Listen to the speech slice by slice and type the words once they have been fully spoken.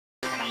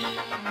What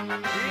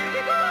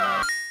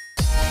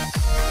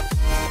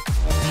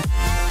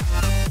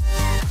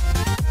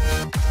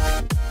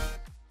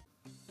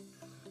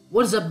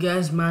is up,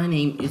 guys? My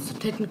name is the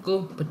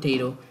Technical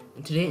Potato,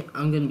 and today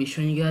I'm going to be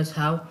showing you guys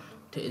how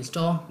to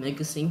install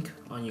MegaSync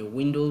on your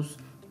Windows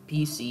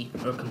PC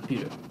or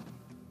computer.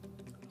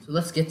 So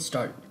let's get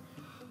started.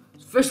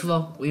 First of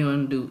all, what you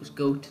want to do is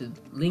go to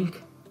the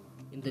link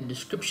in the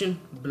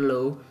description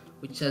below,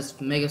 which says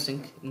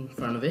MegaSync in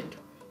front of it.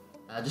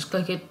 Just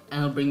click it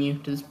and it'll bring you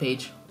to this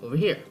page over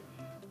here.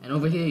 And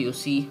over here you'll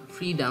see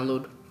free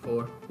download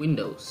for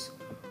Windows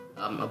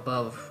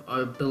above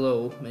or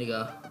below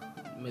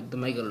the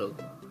Mega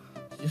logo.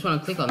 So you just want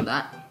to click on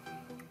that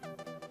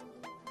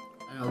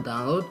and it'll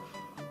download.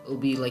 It'll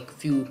be like a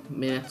few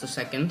minutes or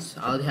seconds.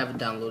 I already have it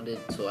downloaded,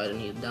 so I don't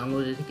need to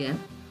download it again.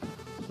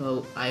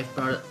 So I've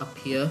brought it up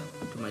here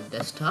to my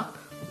desktop.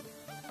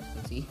 You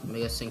can see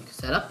MegaSync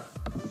setup.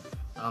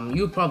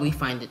 You'll probably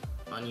find it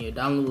on your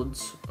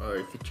downloads, or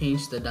if you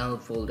change the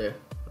download folder,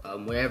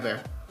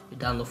 wherever your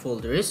download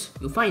folder is,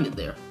 you'll find it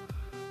there.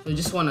 So you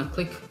just want to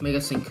click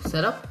MegaSync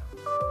setup,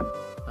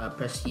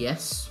 press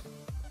yes,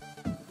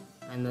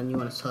 and then you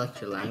want to select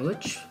your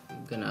language.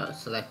 I'm gonna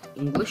select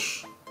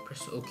English,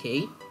 press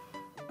OK,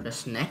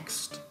 press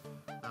next.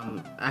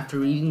 After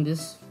reading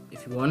this,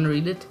 if you want to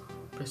read it,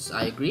 press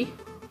I agree.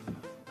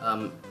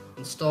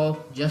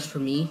 Install just for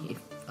me if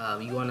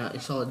you want to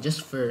install it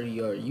just for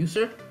your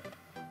user.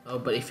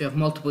 But if you have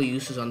multiple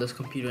users on this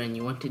computer and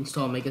you want to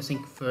install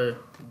MegaSync for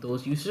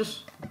those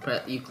users,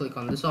 you click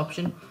on this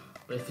option.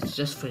 But if it's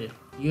just for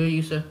your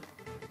user,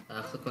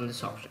 click on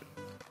this option.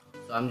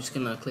 So I'm just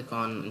gonna click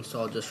on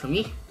install just for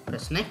me,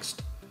 press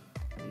next,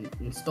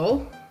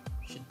 install.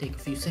 Should take a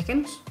few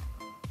seconds.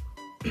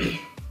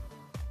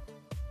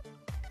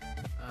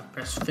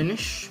 Press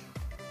finish.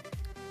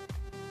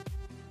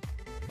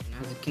 And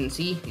as you can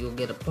see, you'll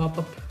get a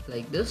pop-up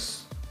like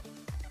this.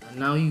 And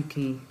now you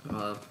can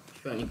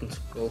you can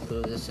scroll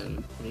through this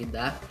and read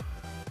that,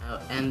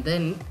 and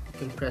then you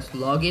can press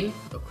login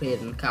or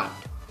create an account.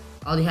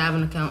 I already have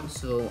an account,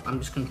 so I'm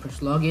just gonna press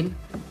login.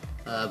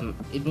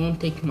 It won't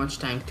take much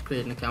time to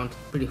create an account,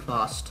 pretty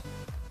fast.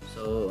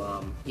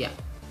 So yeah.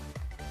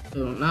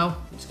 So now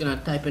I'm just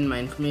gonna type in my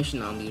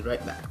information. I'll be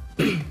right back.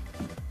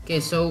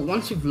 Okay, so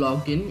once you've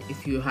logged in,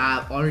 if you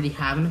already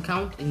have an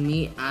account, it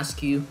may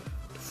ask you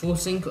to full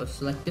sync or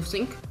selective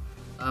sync.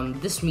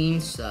 This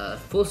means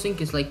full sync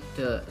is like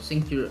to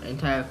sync your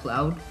entire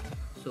cloud.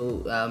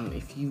 So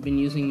if you've been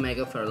using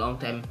Mega for a long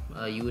time,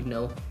 you would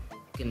know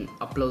you can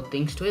upload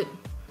things to it.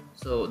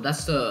 So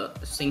that's the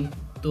sync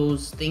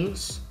those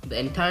things, the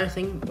entire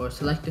thing. Or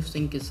selective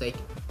sync is like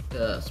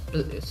the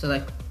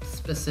select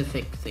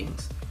specific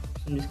things.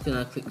 So I'm just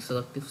gonna click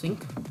selective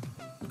sync.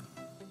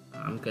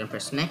 I'm gonna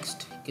press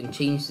next. You can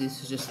change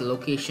this to just the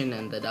location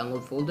and the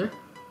download folder.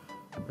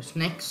 Press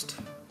next,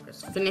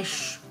 press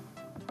finish.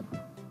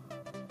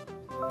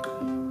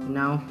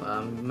 Now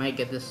you might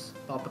get this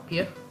pop-up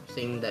here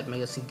saying that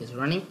MegaSync is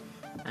running,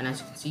 and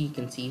as you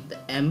can see the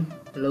M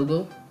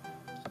logo.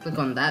 Click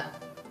on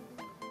that.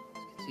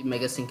 See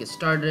MegaSync is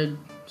started.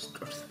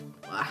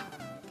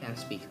 Can't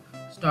speak.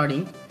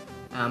 Starting,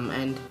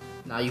 and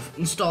now you've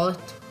installed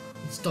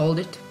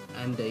it,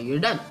 and you're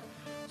done.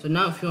 So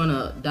now if you want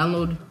to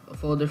download a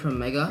folder from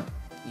Mega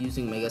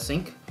using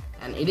MegaSync,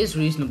 and it is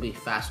reasonably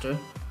faster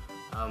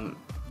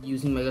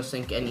using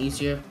MegaSync and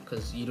easier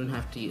because you don't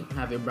have to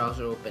have your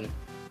browser open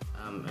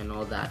and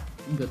all that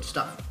good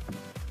stuff.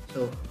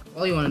 So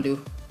all you want to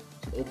do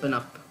is open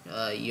up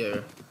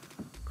your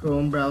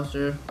Chrome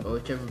browser or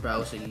whichever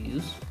browser you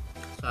use.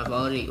 So I've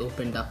already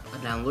opened up a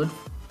download.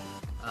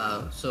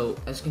 So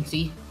as you can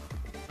see,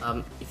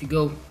 if you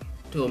go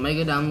to a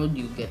Mega download,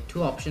 you get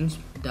two options: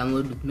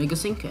 download with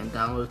MegaSync and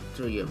download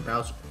through your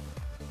browser.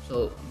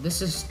 So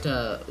this is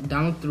to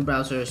download through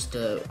browser, is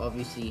to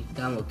obviously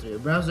download through your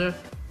browser.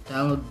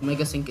 Download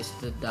MegaSync is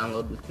to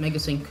download with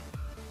MegaSync.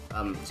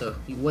 So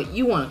what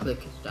you want to click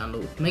is download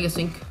with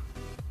MegaSync.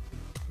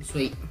 Just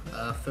wait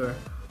for a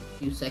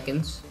few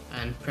seconds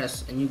and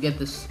press, and you get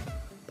this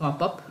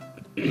pop-up.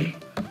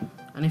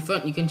 And if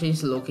you can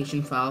change the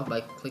location file by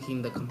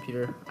clicking the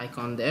computer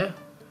icon there.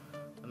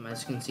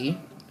 As you can see,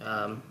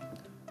 I'm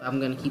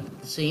gonna keep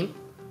it the same,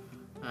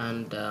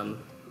 and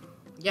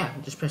yeah,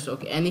 just press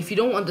OK. And if you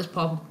don't want this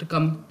pop-up to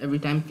come every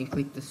time, you can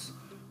click this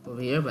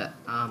over here, but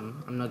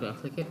I'm not gonna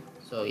click it.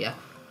 So yeah,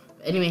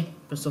 anyway,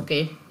 press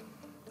OK,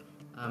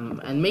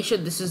 and make sure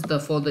this is the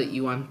folder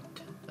you want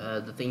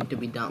the thing to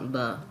be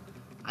the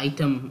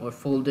item or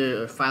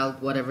folder or file,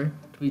 whatever,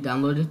 to be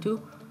downloaded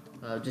to,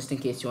 just in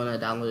case you want to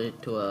download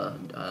it to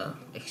a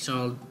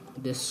external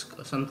disk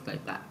or something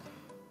like that.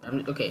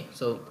 Okay,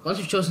 so once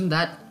you've chosen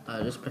that,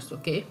 just press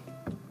OK,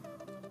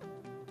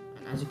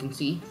 and as you can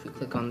see, if you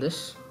click on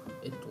this,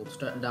 it will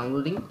start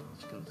downloading.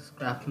 You can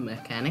scrap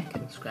mechanic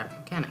and scrap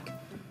mechanic.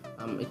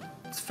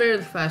 It's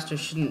fairly faster.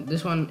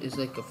 This one is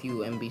like a few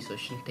MB, so it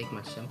shouldn't take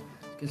much time.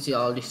 You can see I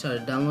already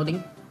started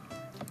downloading,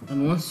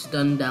 and once it's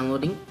done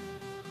downloading,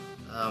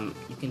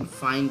 you can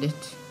find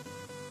it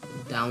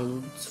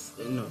downloads.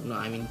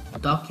 I mean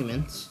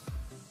documents,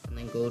 and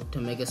then go to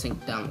MegaSync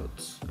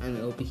downloads, and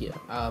it'll be here.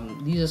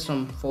 These are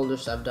some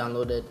folders I've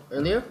downloaded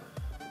earlier,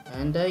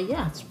 and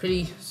yeah, it's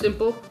pretty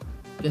simple.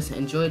 Just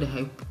enjoyed. I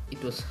hope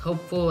it was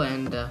helpful,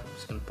 and I'm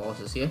just gonna pause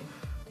this here.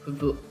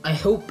 I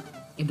hope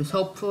it was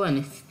helpful, and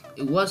if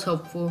it was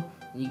helpful,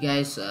 and you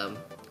guys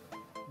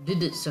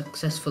did it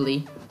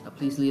successfully,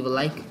 please leave a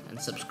like and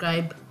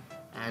subscribe,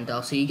 and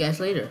I'll see you guys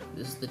later.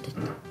 This is the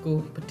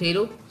Typical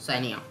Potato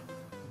signing out.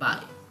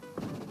 Bye.